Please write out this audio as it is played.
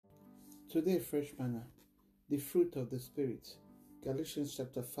Today, fresh manna, the fruit of the Spirit. Galatians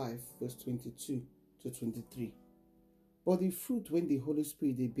chapter 5, verse 22 to 23. But the fruit when the Holy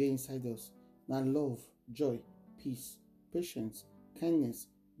Spirit they bear inside us, now love, joy, peace, patience, kindness,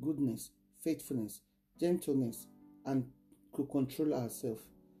 goodness, faithfulness, gentleness, and to control ourselves.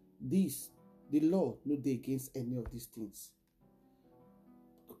 These, the law no dey against any of these things.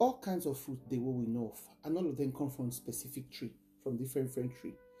 All kinds of fruit they will we know of, and all of them come from specific tree, from different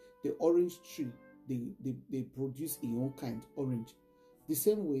tree. The orange tree, they produce a own kind, orange. The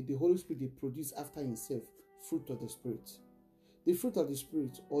same way the Holy Spirit they produce after himself, fruit of the Spirit. The fruit of the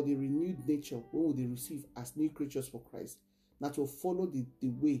Spirit, or the renewed nature, when will they receive as new creatures for Christ, now to follow the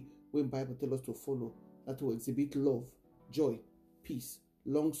way when Bible tells us to follow, that to exhibit love, joy, peace,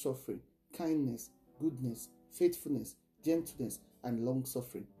 long suffering, kindness, goodness, faithfulness, gentleness, and long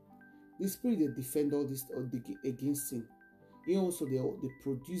suffering. The Spirit they defend all this against sin. He also they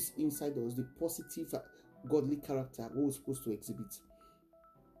produce inside us the positive godly character what we're supposed to exhibit.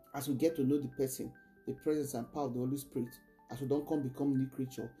 As we get to know the person, the presence and power of the Holy Spirit, as we don't come become new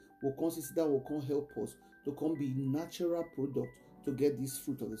creature, will consider that will come help us to come be natural product to get this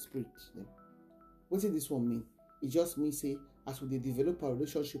fruit of the Spirit. What does this one mean? It just means say as we develop our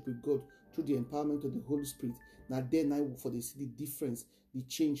relationship with God through the empowerment of the Holy Spirit, now for the see the difference, the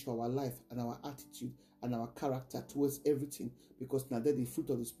change for our life and our attitude and our character towards everything, because now the fruit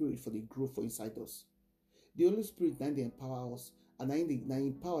of the Spirit for the growth for inside us. The Holy Spirit now they empower us, and now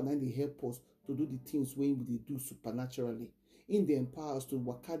they help us to do the things when they do supernaturally. In they empower us to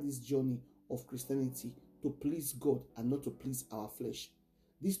walk out this journey of Christianity to please God and not to please our flesh.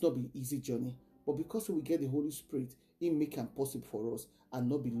 This not be easy journey, but because we get the Holy Spirit, it make it possible for us and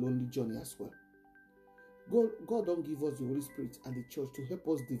not be lonely journey as well. God don't give us the Holy Spirit and the church to help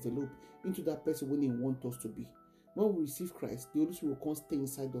us develop into that person when He wants us to be. When we receive Christ, the Holy Spirit will come stay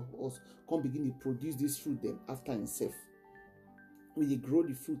inside of us, come begin to produce this fruit then after Himself. When they grow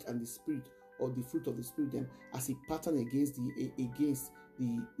the fruit and the Spirit, or the fruit of the Spirit then as a pattern against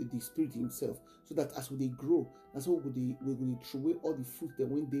the Spirit Himself, so that as they grow, that's what we're going to throw away all the fruit that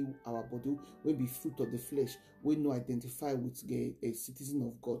when they our body will be fruit of the flesh, we no identify with a citizen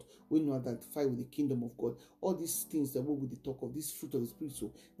of God, we no identify with the kingdom of God. All these things that we will talk of, this fruit of the Spirit,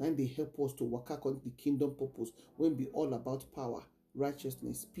 so now they help us to work according to the kingdom purpose, when be all about power,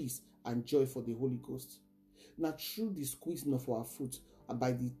 righteousness, peace, and joy for the Holy Ghost. Now, through the squeezing of our fruit and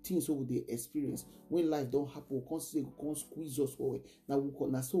by the things that they experience, when life don't happen, we can't squeeze us away. Now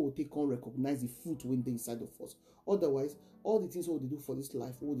so we take on recognize the fruit when they inside of us. Otherwise, all the things what they do for this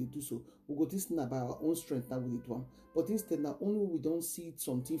life, what they do so, we go this now by our own strength now we do them. But instead, now only we don't see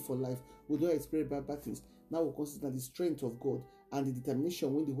something for life, we don't experience bad things. Now we consider the strength of God and the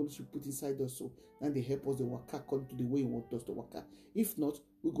determination when the Holy Spirit put inside us, so then they help us to work according to the way He wants us to work. If not,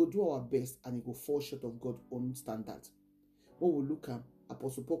 we go do our best and it go fall short of God's own standard. When we look at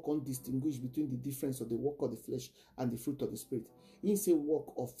Apostle Paul can distinguish between the difference of the work of the flesh and the fruit of the Spirit. He say work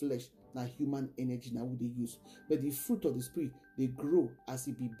of flesh, now human energy now they use. But the fruit of the Spirit, they grow as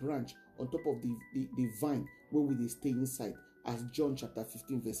it be branch on top of the vine when they stay inside, as John chapter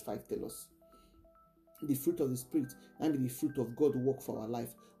 15 verse 5 tells us. The fruit of the Spirit and the fruit of God work for our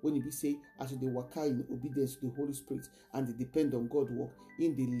life. When it be say, as they work out in obedience to the Holy Spirit and they depend on God work,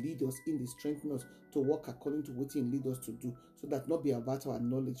 in they lead us, in they strengthen us to work according to what He lead us to do, so that not be about our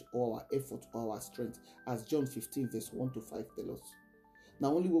knowledge or our effort or our strength, as John 15 verse 1 to 5 tells us. Now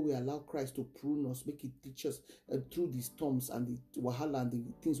only when we allow Christ to prune us, make it teach us through the storms and the wahala and the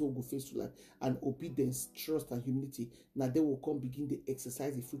things we'll go face to life, and obedience, trust, and humility, now they will come begin to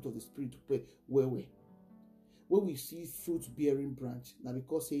exercise the fruit of the Spirit where when we see fruit bearing branch, now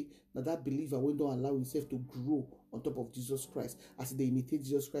because now that believer when don't allow himself to grow on top of Jesus Christ, as they imitate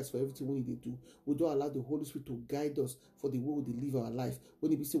Jesus Christ for everything when they do, we don't allow the Holy Spirit to guide us for the way we live our life.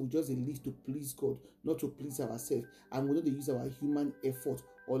 When we say we just live to please God, not to please ourselves, and we don't use our human effort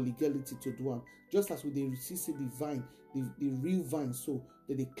or legality to do them. Just as we they receive the vine, the real vine, so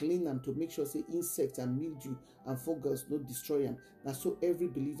that they clean them to make sure say insects and mildew and fungus not destroy them. Now so every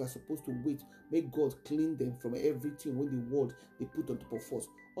believer is supposed to wait, make God clean them from everything when the world they put on top of us.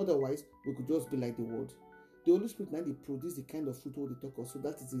 Otherwise, we could just be like the world. The Holy Spirit now they produce the kind of fruit what they talk of. So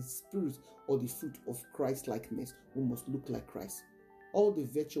that is the spirit or the fruit of Christ likeness. We must look like Christ. All the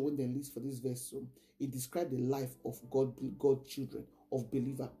virtue when they list for this verse, so it describes the life of God children, of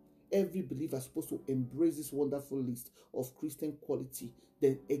believer. Every believer is supposed to embrace this wonderful list of Christian quality,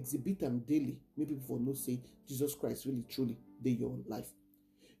 then exhibit them daily. Maybe people no say Jesus Christ really truly they your life.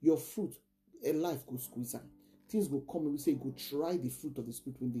 Your fruit, a life go squeeze them. Things go come and we say go try the fruit of the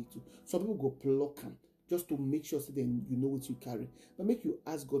Spirit when they do. Some people go pluck them just to make sure so then you know what you carry. But make you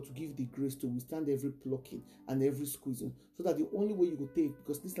ask God to give the grace to withstand every plucking and every squeezing, so that the only way you could take,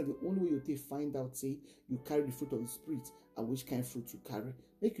 because this is the only way you take, find out, say, you carry the fruit of the Spirit and which kind of fruit you carry.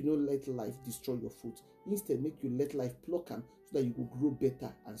 Make you not let life destroy your fruit. Instead, make you let life pluck them so that you will grow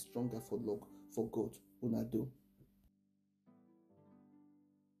better and stronger for God. Unado.